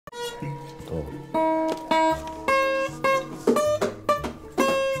Go.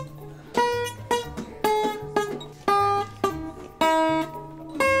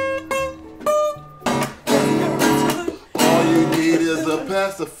 All you need is a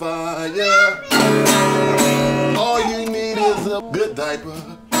pacifier. All you need is a good diaper.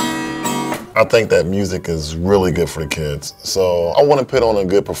 I think that music is really good for the kids. So I want to put on a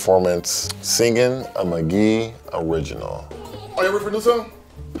good performance singing a McGee original. Are you ready for a new song?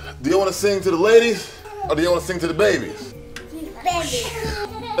 Do you want to sing to the ladies or do you want to sing to the babies? Babies.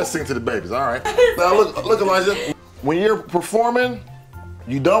 Let's sing to the babies, all right. Now look Elijah, when you're performing,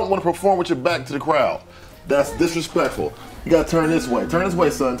 you don't want to perform with your back to the crowd. That's disrespectful. You gotta turn this way. Turn this way,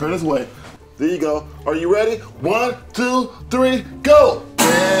 son, turn this way. There you go. Are you ready? 1, 2, 3, go!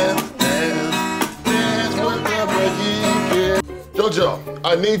 Dance, dance, dance with the McGee kid. JoJo,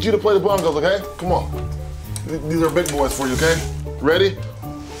 I need you to play the bongos, okay? Come on. These are big boys for you, okay? Ready?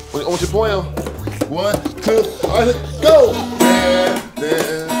 I want you to play them. 1, 2, go! Dance,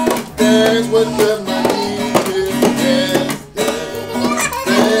 dance, dance with the McGee kid. Dance, dance,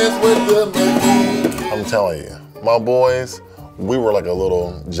 dance with the McGee kid. I'm telling you, my boys, we were like a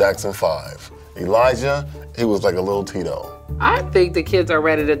little Jackson 5. Elijah, he was like a little Tito. I think the kids are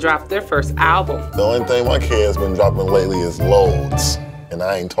ready to drop their first album. The only thing my kids been dropping lately is loads. And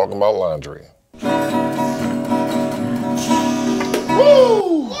I ain't talking about laundry. Woo!